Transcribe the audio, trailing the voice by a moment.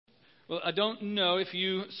Well, I don't know if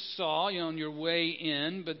you saw on your way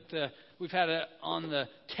in, but we've had on the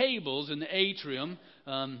tables in the atrium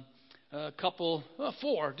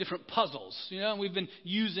four different puzzles. And we've been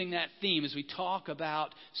using that theme as we talk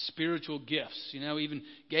about spiritual gifts. We even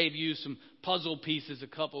gave you some puzzle pieces a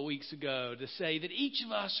couple weeks ago to say that each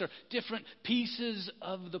of us are different pieces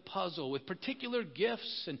of the puzzle with particular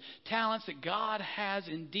gifts and talents that God has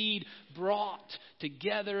indeed brought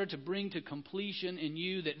together to bring to completion in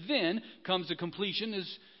you, that then comes to completion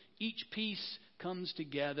as each piece comes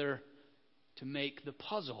together to make the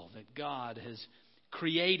puzzle that God has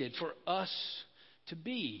created for us to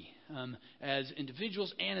be as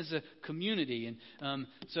individuals and as a community. And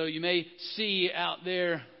so you may see out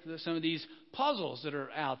there some of these puzzles that are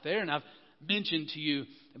out there. And I've mentioned to you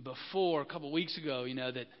before, a couple of weeks ago,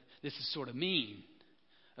 that this is sort of mean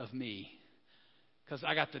of me because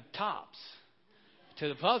I got the tops to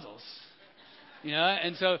the puzzles.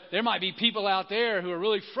 And so there might be people out there who are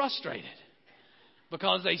really frustrated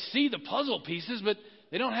because they see the puzzle pieces, but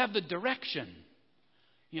they don't have the direction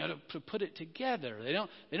to put it together. They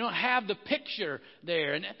don't have the picture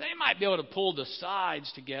there. And they might be able to pull the sides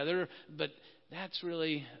together, but that's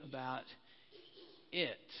really about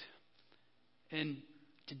it. And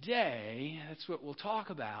today, that's what we'll talk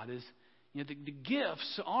about is, the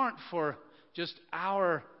gifts aren't for just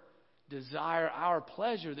our desire, our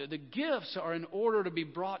pleasure. The gifts are in order to be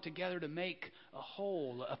brought together to make a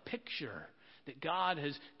whole, a picture that God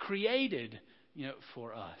has created,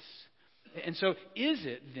 for us. And so is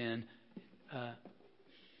it then,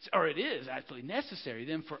 or it is actually necessary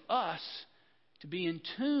then for us to be in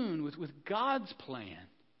tune with God's plan,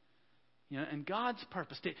 and God's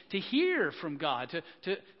purpose, to hear from God,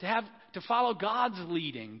 to follow God's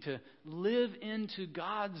leading, to live into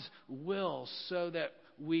God's will so that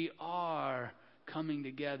we are coming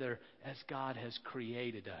together as God has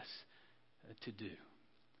created us to do.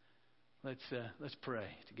 Let's pray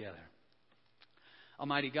together.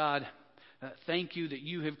 Almighty God, thank you that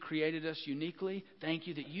you have created us uniquely. Thank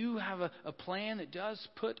you that you have a plan that does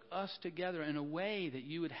put us together in a way that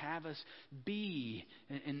you would have us be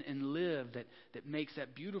and live, that makes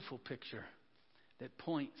that beautiful picture that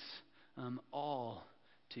points all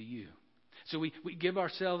to you. So we give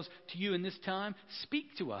ourselves to you in this time. Speak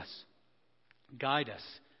to us. Guide us.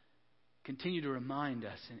 Continue to remind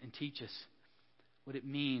us and teach us what it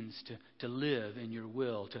means to live in your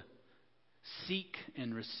will, to seek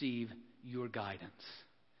and receive your guidance.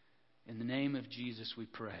 In the name of Jesus we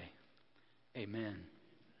pray. Amen.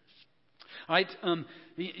 All right.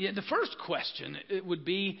 The first question it would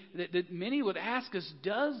be that many would ask us,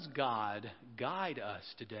 does God guide us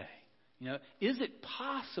today? Is it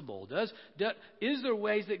possible? Is there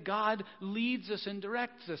ways that God leads us and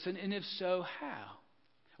directs us? And if so, how?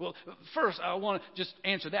 Well, first, I want to just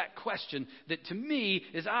answer that question that to me,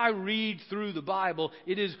 as I read through the Bible,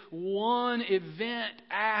 it is one event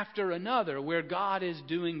after another where God is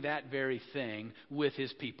doing that very thing with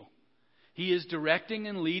His people. He is directing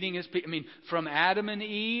and leading His people. From Adam and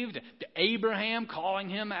Eve to Abraham, calling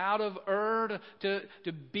him out of Ur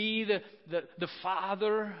to be the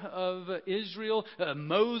father of Israel.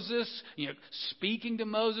 Moses, speaking to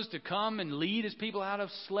Moses to come and lead his people out of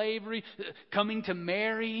slavery. Coming to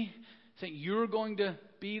Mary, saying, you're going to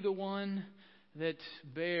be the one that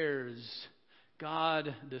bears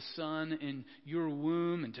God the Son in your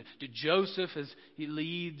womb. And to Joseph as he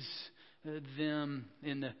leads them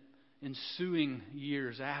in the ensuing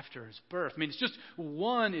years after his birth. It's just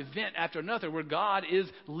one event after another where God is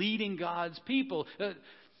leading God's people.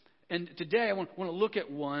 And today I want to look at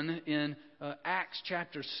one in Acts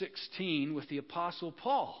chapter 16 with the Apostle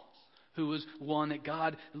Paul, who was one that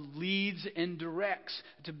God leads and directs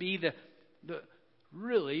to be the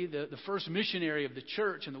first missionary of the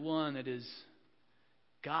church, and the one that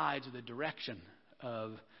guides the direction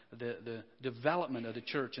of the development of the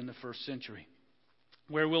church in the first century,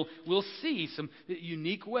 where we'll see some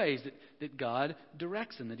unique ways that God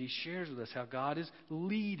directs him, that He shares with us how God is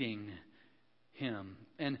leading him.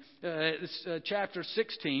 And it's chapter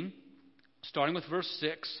 16, starting with verse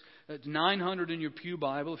 6. It's 900 in your pew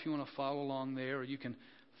Bible if you want to follow along there, or you can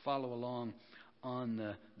follow along on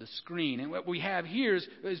the screen. And what we have here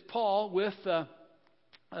is Paul with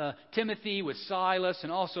Timothy, with Silas,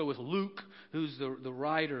 and also with Luke, who's the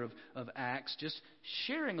writer of Acts, just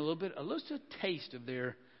sharing a little taste of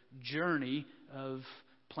their journey of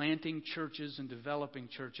planting churches and developing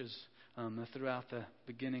churches throughout the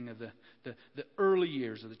beginning of the early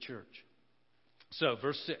years of the church. So,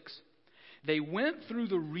 verse 6. They went through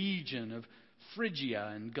the region of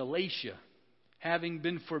Phrygia and Galatia, having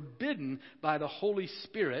been forbidden by the Holy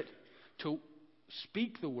Spirit to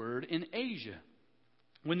speak the word in Asia.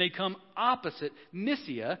 When they come opposite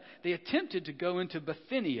Mysia, they attempted to go into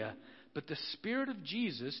Bithynia, but the Spirit of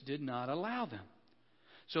Jesus did not allow them.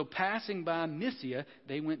 So passing by Mysia,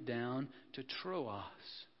 they went down to Troas.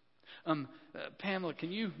 Pamela,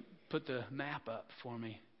 can you put the map up for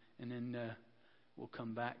me? And then we'll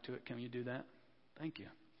come back to it. Can you do that? Thank you.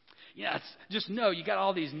 Yes, just know you got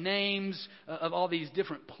all these names of all these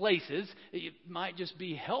different places. It might just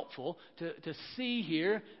be helpful to see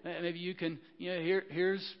here. Maybe you can,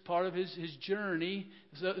 here's part of his journey.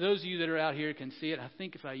 So those of you that are out here can see it. I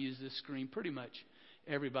think if I use this screen, pretty much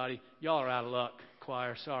everybody, y'all are out of luck,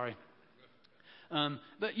 choir, sorry.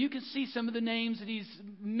 But you can see some of the names that he's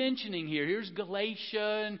mentioning here. Here's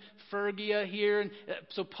Galatia and Phrygia here. And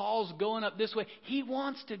so Paul's going up this way. He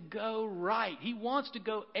wants to go right. He wants to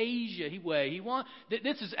go Asia way.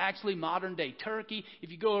 This is actually modern day Turkey.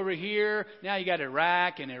 If you go over here, now you got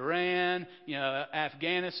Iraq and Iran,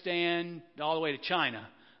 Afghanistan, all the way to China.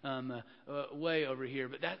 Way over here.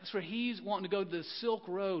 But that's where he's wanting to go, the Silk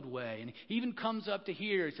Road way. And he even comes up to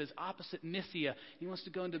here. He says opposite Mysia. He wants to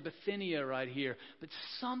go into Bithynia right here. But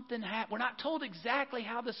something happened. We're not told exactly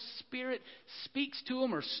how the Spirit speaks to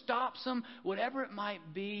him or stops him. Whatever it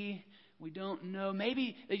might be, we don't know.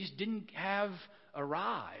 Maybe they just didn't have a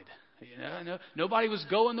ride. Nobody was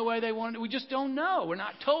going the way they wanted. We just don't know. We're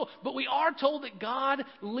not told. But we are told that God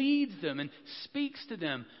leads them and speaks to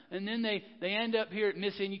them. And then they end up here at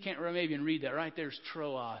Mysia, and you can't maybe even read that. Right there's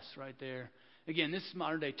Troas, right there. Again, this is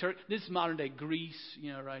modern day This is modern day Greece,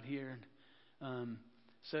 right here.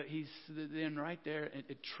 So he's then right there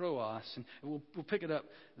at Troas, and we'll pick it up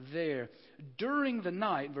there. During the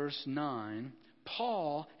night, verse 9,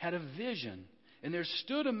 Paul had a vision. And there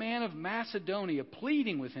stood a man of Macedonia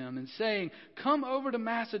pleading with him and saying, "Come over to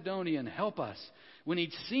Macedonia and help us." When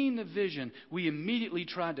he'd seen the vision, we immediately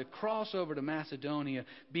tried to cross over to Macedonia,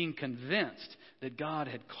 being convinced that God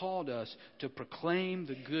had called us to proclaim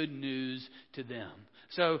the good news to them.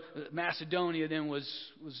 So Macedonia then was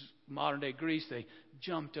modern day Greece. They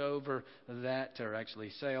jumped over that, or actually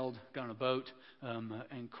sailed, got on a boat,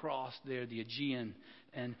 and crossed there the Aegean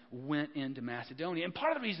and went into Macedonia. And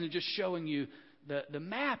part of the reason is just showing you the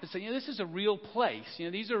map is saying, this is a real place.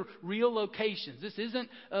 These are real locations. This isn't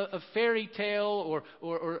a fairy tale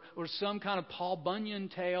or some kind of Paul Bunyan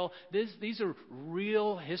tale. These are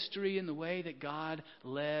real history in the way that God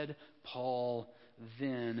led Paul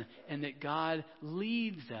then, and that God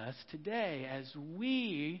leads us today as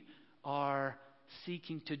we are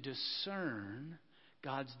seeking to discern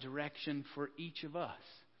God's direction for each of us.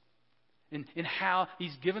 And how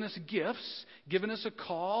He's given us gifts, given us a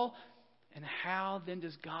call. And how then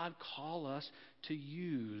does God call us to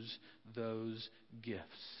use those gifts?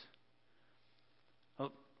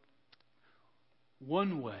 Well,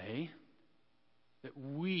 one way that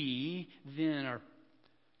we then are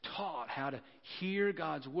taught how to hear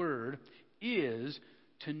God's Word is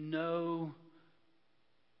to know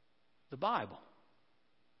the Bible.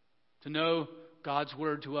 To know God's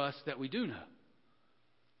Word to us that we do know.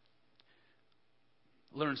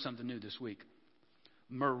 Learned something new this week.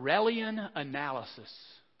 Morellian analysis.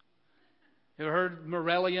 You ever heard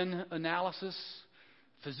Morellian analysis?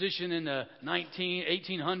 Physician in the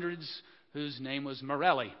 1800s whose name was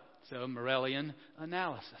Morelli. So Morellian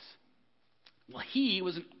analysis. Well, he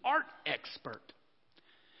was an art expert.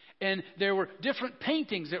 And there were different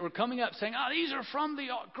paintings that were coming up saying, these are from the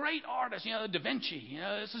great artists, Da Vinci.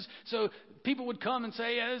 This is, so people would come and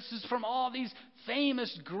say, this is from all these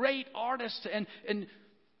famous great artists. And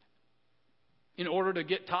in order to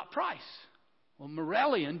get top price. Well,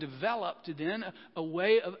 Morellian developed then a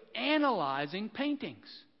way of analyzing paintings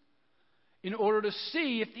in order to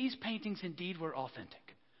see if these paintings indeed were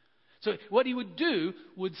authentic. So what he would do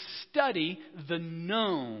would study the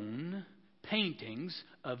known paintings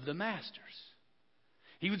of the masters.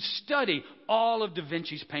 He would study all of Da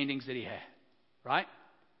Vinci's paintings that he had, right?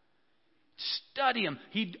 Study them.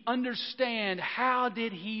 He'd understand, how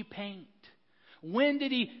did he paint? When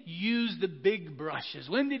did he use the big brushes?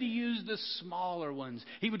 When did he use the smaller ones?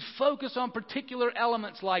 He would focus on particular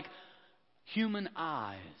elements like human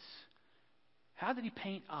eyes. How did he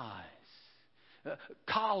paint eyes?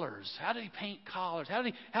 Collars. How did he paint collars? How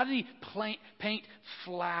did he paint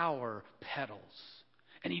flower petals?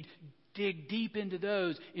 And he'd dig deep into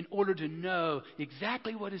those in order to know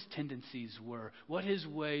exactly what his tendencies were, what his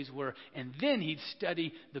ways were, and then he'd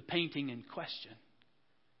study the painting in question.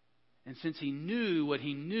 And since he knew what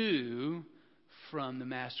he knew from the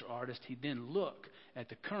master artist, he'd then look at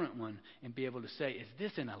the current one and be able to say, is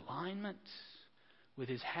this in alignment with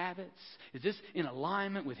his habits? Is this in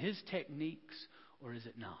alignment with his techniques, or is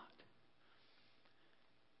it not?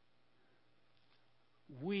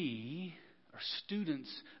 we are students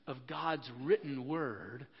of God's written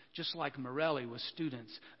word, just like Morelli was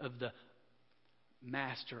students of the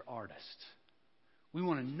master artist. We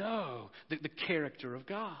want to know the character of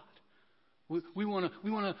God. We want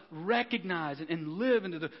to recognize and live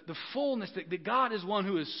into the fullness that God is one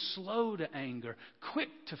who is slow to anger, quick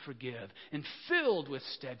to forgive, and filled with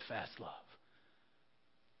steadfast love.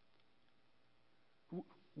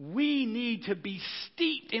 We need to be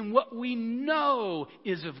steeped in what we know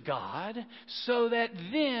is of God, so that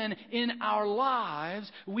then in our lives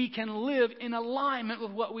we can live in alignment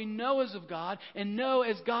with what we know is of God, and know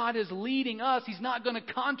as God is leading us, He's not going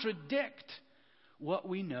to contradict what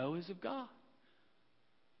we know is of God.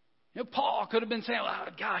 You know, Paul could have been saying, well,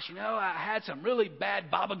 gosh, I had some really bad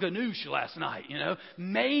baba ganoush last night.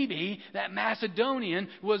 Maybe that Macedonian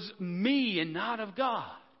was me and not of God.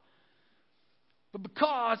 But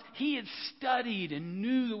because he had studied and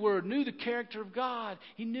knew the Word, knew the character of God,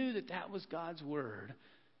 he knew that was God's Word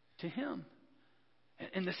to him.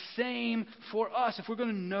 And the same for us. If we're going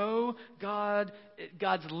to know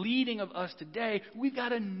God's leading of us today, we've got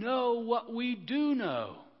to know what we do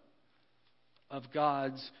know of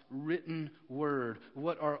God's written Word,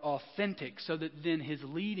 what are authentic, so that then His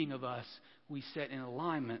leading of us, we set in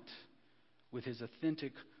alignment with His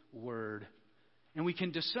authentic Word. And we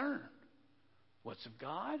can discern what's of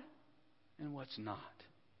God and what's not.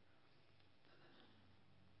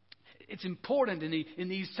 It's important in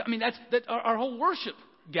these. That's our whole worship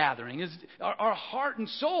gathering is our heart and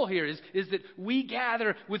soul here is that we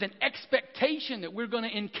gather with an expectation that we're going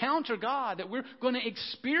to encounter God, that we're going to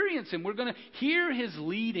experience Him, we're going to hear His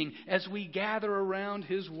leading as we gather around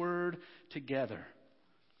His Word together.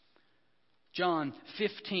 John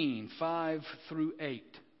 15:5 through 8.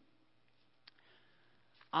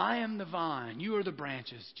 I am the vine, you are the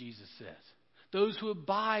branches, Jesus says. Those who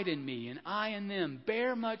abide in me and I in them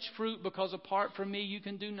bear much fruit, because apart from me you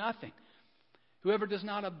can do nothing. Whoever does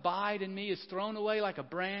not abide in me is thrown away like a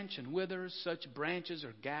branch and withers. Such branches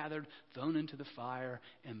are gathered, thrown into the fire,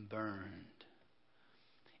 and burned.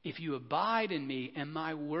 If you abide in me and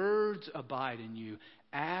my words abide in you,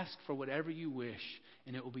 ask for whatever you wish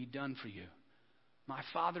and it will be done for you. My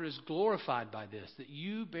Father is glorified by this, that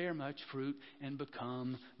you bear much fruit and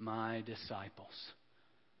become my disciples.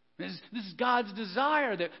 This is God's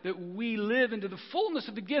desire, that we live into the fullness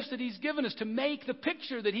of the gifts that He's given us, to make the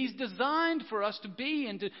picture that He's designed for us to be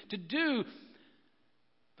and to do.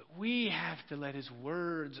 But we have to let His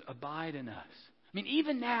words abide in us.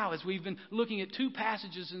 Even now, as we've been looking at two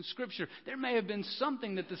passages in Scripture, there may have been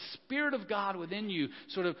something that the Spirit of God within you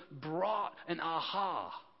sort of brought an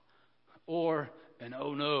aha or an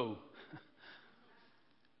oh no.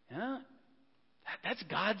 Yeah? That's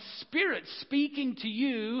God's Spirit speaking to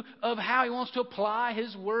you of how He wants to apply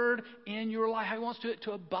His Word in your life, how He wants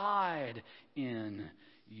to abide in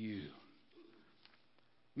you.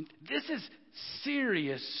 This is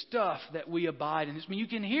serious stuff that we abide in. You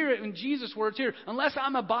can hear it in Jesus' words here. Unless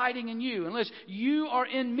I'm abiding in you, unless you are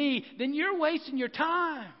in me, then you're wasting your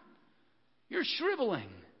time. You're shriveling.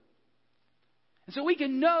 And so we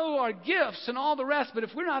can know our gifts and all the rest, but if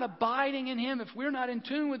we're not abiding in Him, if we're not in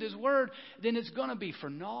tune with His Word, then it's going to be for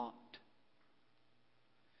naught.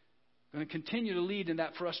 Going to continue to lead in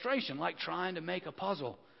that frustration, like trying to make a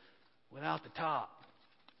puzzle without the top.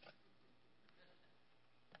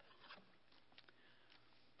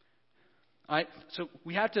 All right, so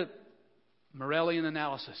we have to Morellian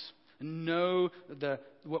analysis. Know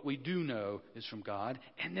what we do know is from God.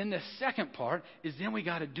 And then the second part is then we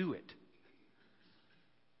got to do it.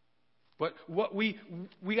 But what we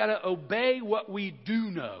got to obey what we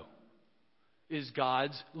do know is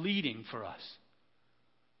God's leading for us.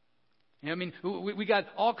 We got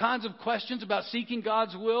all kinds of questions about seeking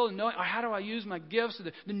God's will and knowing, how do I use my gifts?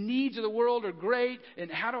 The needs of the world are great,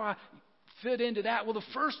 and how do I fit into that? Well, the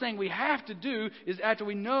first thing we have to do is, after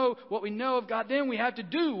we know what we know of God, then we have to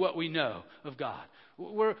do what we know of God.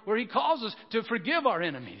 Where He calls us to forgive our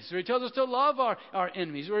enemies, where He tells us to love our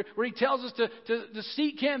enemies, where He tells us to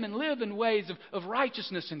seek Him and live in ways of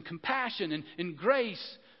righteousness and compassion and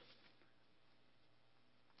grace.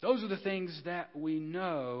 Those are the things that we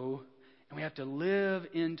know, and we have to live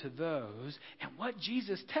into those. And what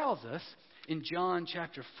Jesus tells us in John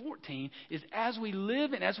chapter 14 is, as we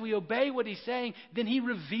live and as we obey what He's saying, then He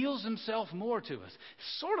reveals Himself more to us.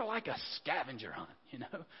 Sort of like a scavenger hunt,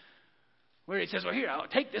 where He says, well, here, I'll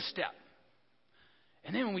take this step.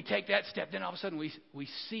 And then when we take that step, then all of a sudden we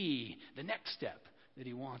see the next step that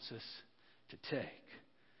He wants us to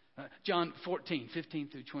take. John 14, 15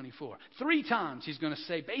 through 24. 3 times He's going to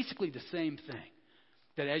say basically the same thing.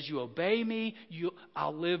 That as you obey me,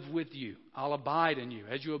 I'll live with you. I'll abide in you.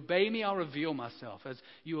 As you obey me, I'll reveal myself. As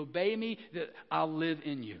you obey me, that I'll live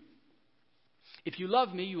in you. If you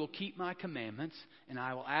love me, you will keep my commandments, and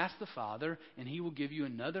I will ask the Father, and he will give you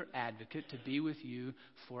another advocate to be with you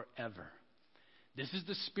forever. This is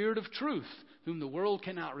the Spirit of truth, whom the world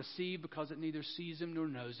cannot receive because it neither sees him nor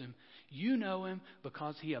knows him. You know him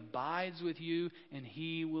because he abides with you, and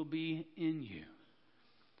he will be in you.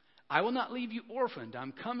 I will not leave you orphaned.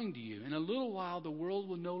 I'm coming to you. In a little while, the world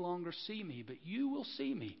will no longer see me, but you will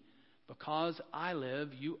see me. Because I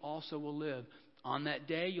live, you also will live. On that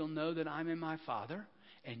day, you'll know that I'm in my Father,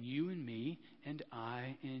 and you in me, and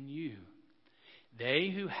I in you. They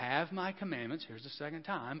who have my commandments, here's the second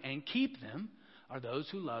time, and keep them, are those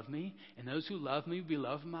who love me, and those who love me will be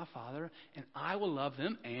loved by my Father, and I will love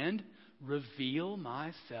them and reveal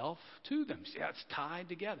myself to them. See how it's tied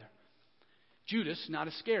together. Judas, not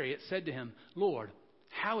Iscariot, said to him, Lord,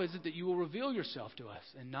 how is it that you will reveal yourself to us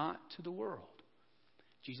and not to the world?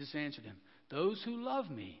 Jesus answered him, those who love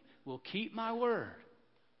me will keep my word.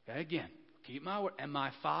 Okay, again, keep my word. And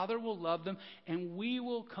my Father will love them, and we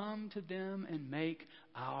will come to them and make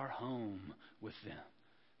our home with them.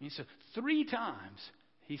 I mean, so 3 times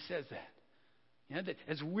he says that. You know, that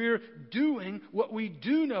as we're doing what we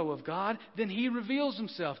do know of God, then he reveals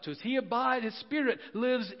himself to us. He abides, his Spirit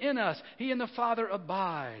lives in us. He and the Father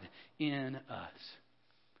abide in us.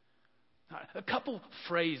 A couple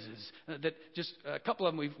phrases that just a couple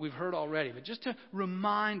of them we've heard already, but just to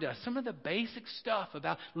remind us some of the basic stuff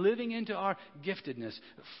about living into our giftedness.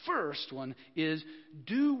 The first one is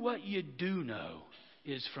do what you do know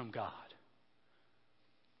is from God.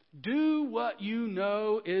 Do what you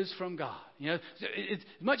know is from God. You know, it's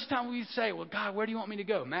much time we say, well, God, where do you want me to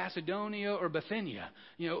go? Macedonia or Bithynia?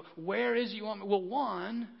 You know, where is you want me? Well,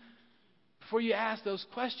 one, before you ask those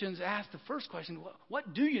questions, ask the first question,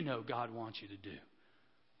 what do you know God wants you to do?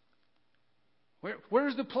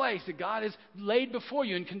 Where's the place that God has laid before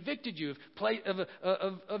you and convicted you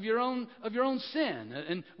of your own sin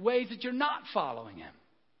and ways that you're not following him?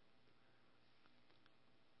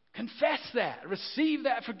 Confess that. Receive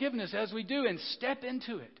that forgiveness as we do and step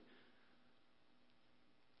into it.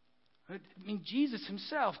 I mean, Jesus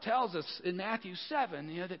himself tells us in Matthew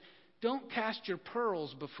 7, that don't cast your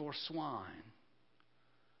pearls before swine.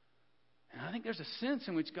 And I think there's a sense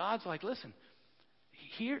in which God's like, listen,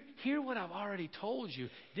 hear what I've already told you.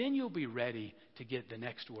 Then you'll be ready to get the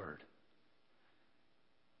next word.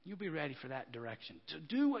 You'll be ready for that direction. To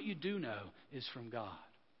do what you do know is from God.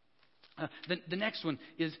 The next one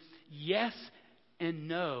is yes and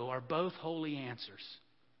no are both holy answers.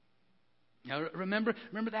 Now, remember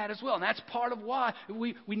that as well. And that's part of why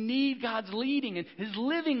we need God's leading and his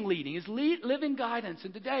living leading, his living guidance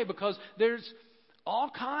in today, because there's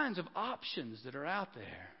all kinds of options that are out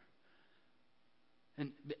there.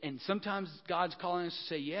 And sometimes God's calling us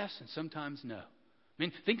to say yes and sometimes no. I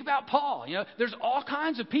mean, think about Paul. There's all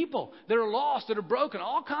kinds of people that are lost, that are broken,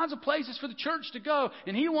 all kinds of places for the church to go.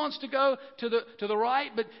 And he wants to go to the right,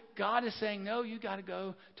 but God is saying, no, you got to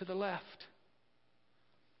go to the left.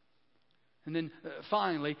 And then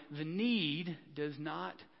finally, the need does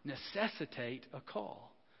not necessitate a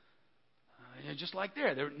call. Just like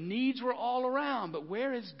their needs were all around, but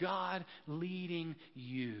where is God leading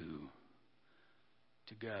you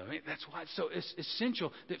to go? That's why it's so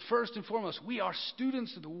essential that first and foremost we are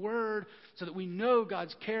students of the Word so that we know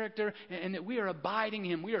God's character and that we are abiding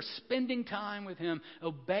him. We are spending time with him,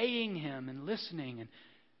 obeying him and listening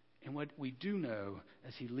and what we do know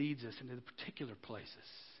as he leads us into the particular places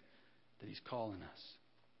that he's calling us.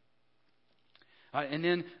 All right, and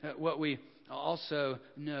then what we also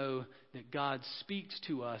know that God speaks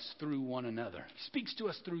to us through one another. He speaks to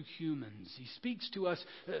us through humans. He speaks to us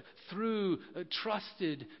through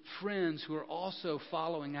trusted friends who are also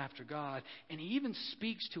following after God. And he even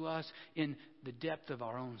speaks to us in the depth of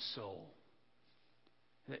our own soul.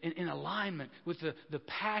 In alignment with the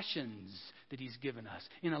passions that he's given us.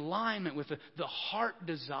 In alignment with the heart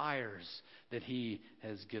desires that he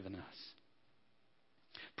has given us.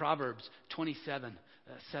 Proverbs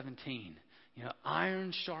 27:17.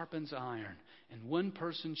 Iron sharpens iron, and one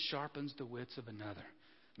person sharpens the wits of another.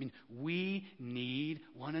 I mean, we need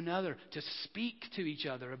one another to speak to each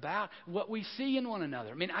other about what we see in one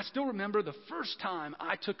another. I mean, I still remember the first time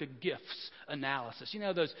I took a gifts analysis.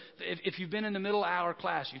 Those. If you've been in the middle hour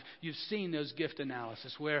class, you've seen those gift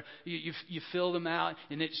analysis where you fill them out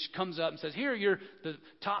and it comes up and says, here are the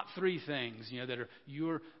top 3 things that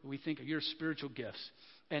we think are your spiritual gifts.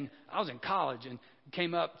 And I was in college and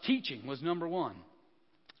came up, teaching was number 1.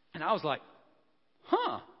 And I was like,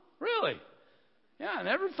 really? Yeah, I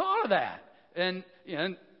never thought of that. And,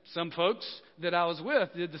 and some folks that I was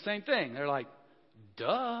with did the same thing. They're like,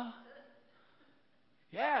 duh.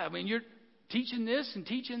 Yeah, I mean, you're teaching this and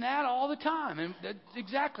teaching that all the time. And that's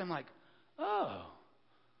exactly, I'm like, oh,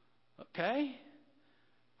 okay.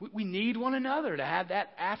 We need one another to have that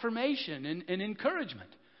affirmation and encouragement.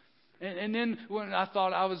 And then when I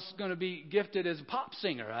thought I was going to be gifted as a pop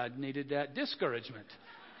singer, I needed that discouragement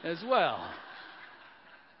as well.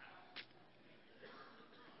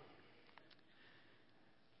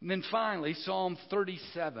 And then finally, Psalm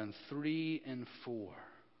 37, 3 and 4.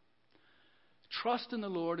 Trust in the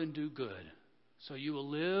Lord and do good, so you will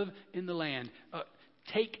live in the land.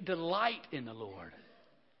 Take delight in the Lord,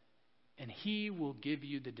 and He will give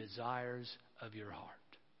you the desires of your heart.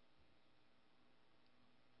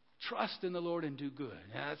 Trust in the Lord and do good.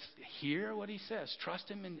 Now, let's hear what He says. Trust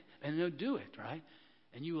Him and He'll do it, right?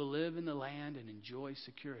 And you will live in the land and enjoy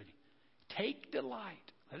security. Take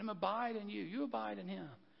delight. Let Him abide in you. You abide in Him.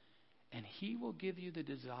 And He will give you the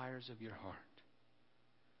desires of your heart.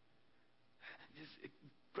 It's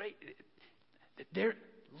great.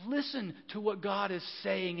 Listen to what God is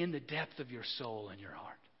saying in the depth of your soul and your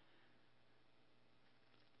heart.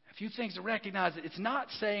 A few things to recognize that it's not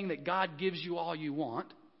saying that God gives you all you want.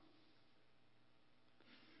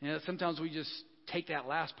 Sometimes we just take that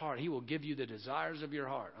last part. He will give you the desires of your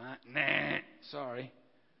heart. Nah, sorry.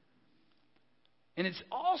 And it's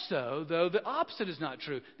also, though, the opposite is not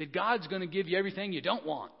true. That God's going to give you everything you don't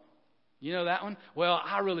want. You know that one? Well,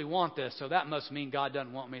 I really want this, so that must mean God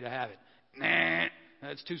doesn't want me to have it. Nah,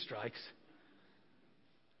 that's 2 strikes.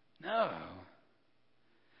 No.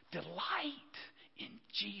 Delight in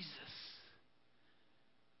Jesus.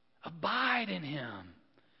 Abide in Him.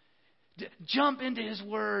 Jump into His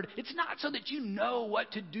Word. It's not so that you know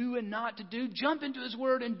what to do and not to do. Jump into His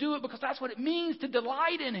Word and do it because that's what it means to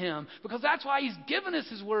delight in Him. Because that's why He's given us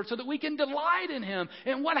His Word, so that we can delight in Him.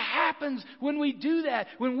 And what happens when we do that?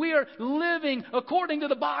 When we are living according to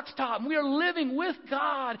the box top, and we are living with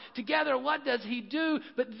God together, what does He do?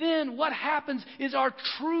 But then what happens is our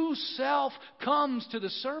true self comes to the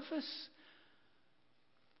surface.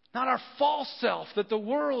 Not our false self that the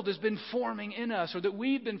world has been forming in us, or that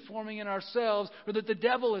we've been forming in ourselves, or that the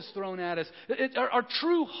devil has thrown at us. Our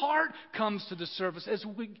true heart comes to the surface as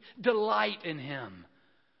we delight in Him.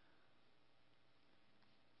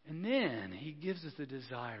 And then He gives us the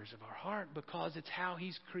desires of our heart because it's how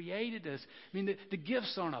He's created us. I mean, the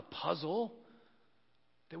gifts aren't a puzzle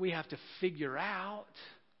that we have to figure out.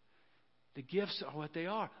 The gifts are what they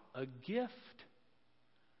are, a gift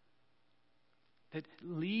that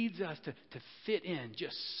leads us to fit in.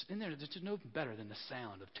 Just in there, there's no better than the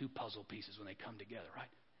sound of 2 puzzle pieces when they come together, right?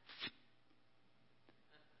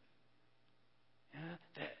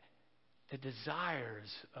 Yeah, the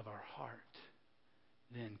desires of our heart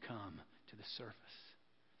then come to the surface.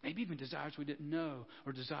 Maybe even desires we didn't know,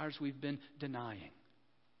 or desires we've been denying.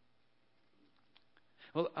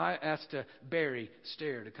 Well, I asked Barry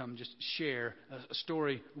Stair to come just share a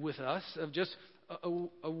story with us of just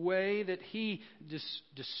a way that he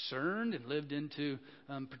discerned and lived into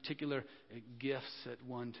particular gifts at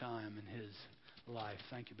one time in his life.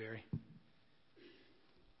 Thank you, Barry.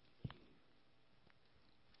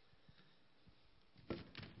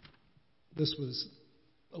 This was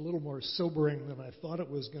a little more sobering than I thought it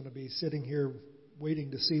was going to be, sitting here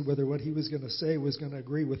waiting to see whether what he was going to say was going to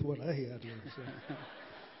agree with what I had here.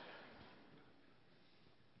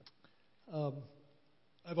 So.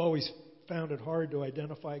 I've always found it hard to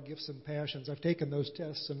identify gifts and passions. I've taken those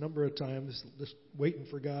tests a number of times, just waiting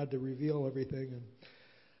for God to reveal everything.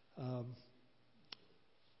 And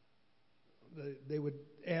they would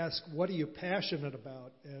ask, "What are you passionate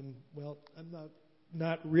about?" And well, I'm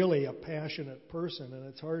not really a passionate person, and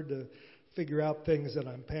it's hard to figure out things that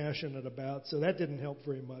I'm passionate about. So that didn't help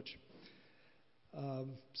very much.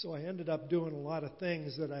 So I ended up doing a lot of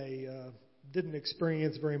things that I didn't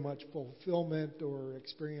experience very much fulfillment or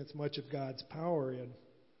experience much of God's power in.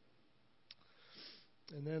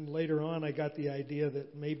 And then later on, I got the idea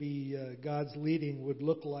that maybe God's leading would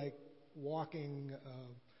look like walking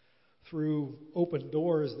through open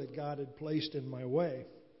doors that God had placed in my way.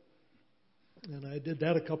 And I did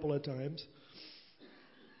that a couple of times.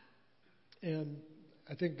 And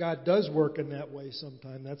I think God does work in that way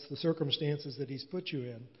sometime. That's the circumstances that He's put you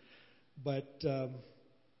in. But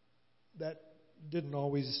that didn't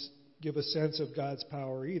always give a sense of God's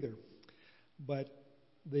power either. But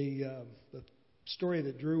the story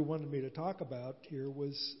that Drew wanted me to talk about here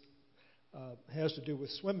has to do with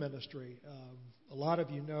swim ministry. A lot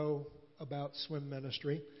of you know about swim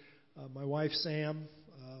ministry. My wife Sam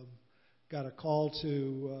got a call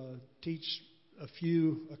to teach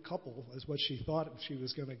a couple, is what she thought she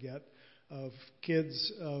was going to get, of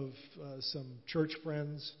kids of some church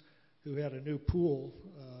friends who had a new pool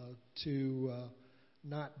to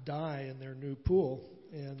not die in their new pool.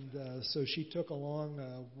 And so she took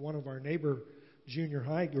along one of our neighbor junior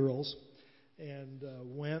high girls and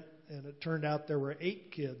went, and it turned out there were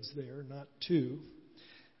 8 kids there, not 2.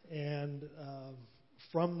 And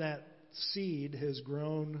from that seed has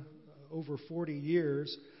grown over 40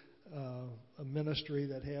 years a ministry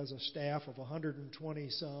that has a staff of 120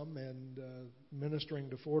 some and ministering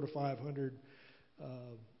to 400 to 500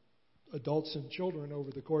 adults and children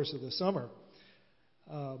over the course of the summer.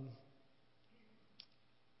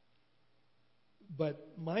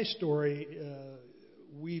 But my story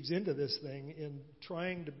weaves into this thing in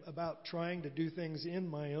trying to do things in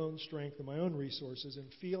my own strength and my own resources and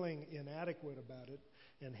feeling inadequate about it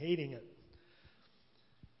and hating it.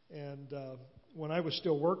 And when I was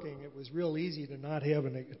still working, it was real easy to not have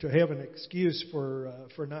an excuse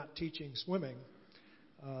for not teaching swimming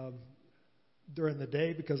during the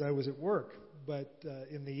day because I was at work. But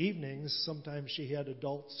in the evenings, sometimes she had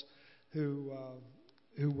adults who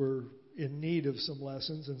were in need of some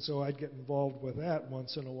lessons, and so I'd get involved with that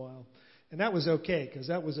once in a while. And that was okay, because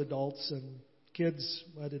that was adults, and kids,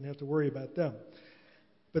 I didn't have to worry about them.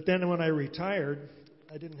 But then when I retired,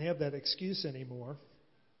 I didn't have that excuse anymore.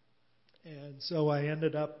 And so I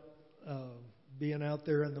ended up being out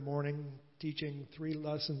there in the morning, teaching 3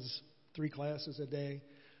 classes a day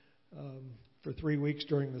for 3 weeks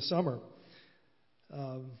during the summer.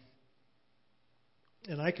 And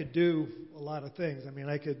I could do a lot of things. I mean,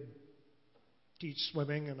 I could teach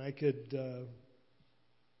swimming, and I could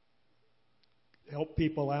help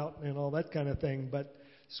people out and all that kind of thing. But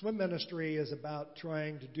swim ministry is about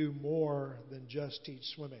trying to do more than just teach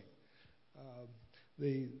swimming.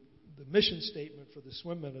 The mission statement for the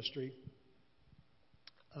swim ministry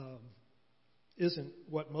isn't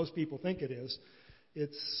what most people think it is.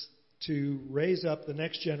 It's to raise up the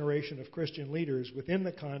next generation of Christian leaders within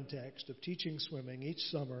the context of teaching swimming each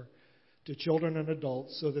summer to children and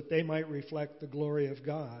adults so that they might reflect the glory of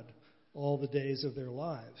God all the days of their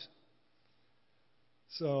lives.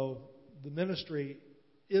 So the ministry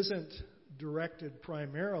isn't directed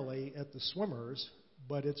primarily at the swimmers,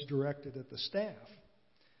 but it's directed at the staff.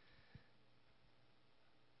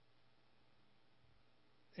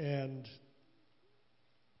 And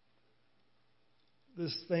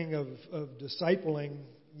this thing of discipling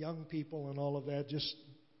young people and all of that just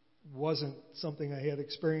wasn't something I had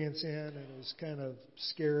experience in, and it was kind of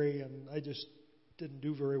scary, and I just didn't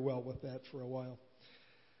do very well with that for a while.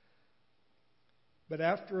 But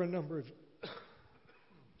after a number of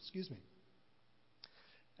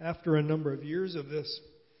after a number of years of this,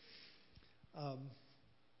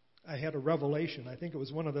 I had a revelation. I think it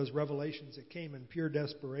was one of those revelations that came in pure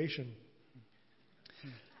desperation.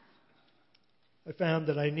 I found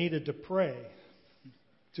that I needed to pray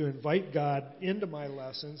to invite God into my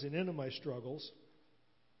lessons and into my struggles,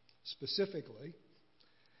 specifically.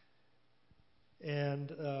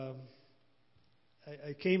 And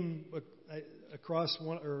I came across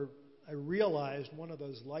I realized one of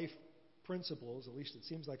those life principles, at least it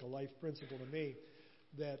seems like a life principle to me,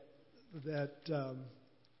 that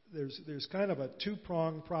there's kind of a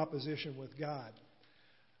 2-pronged proposition with God.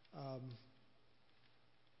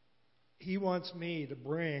 He wants me to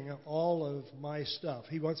bring all of my stuff.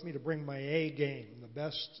 He wants me to bring my A game, the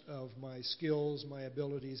best of my skills, my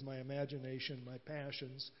abilities, my imagination, my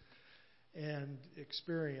passions, and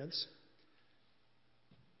experience.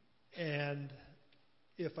 And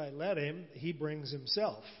if I let him, he brings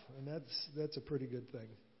himself. And that's a pretty good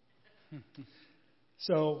thing.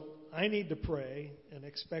 So I need to pray and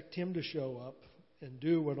expect him to show up and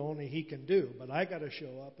do what only he can do. But I got to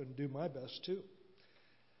show up and do my best too.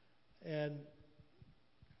 And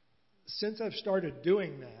since I've started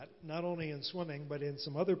doing that, not only in swimming but in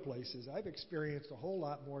some other places, I've experienced a whole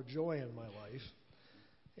lot more joy in my life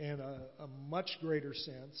and a much greater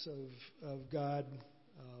sense of God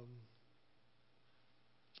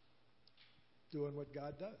doing what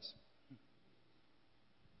God does.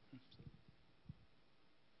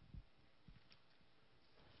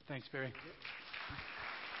 Thanks, Barry. Yep.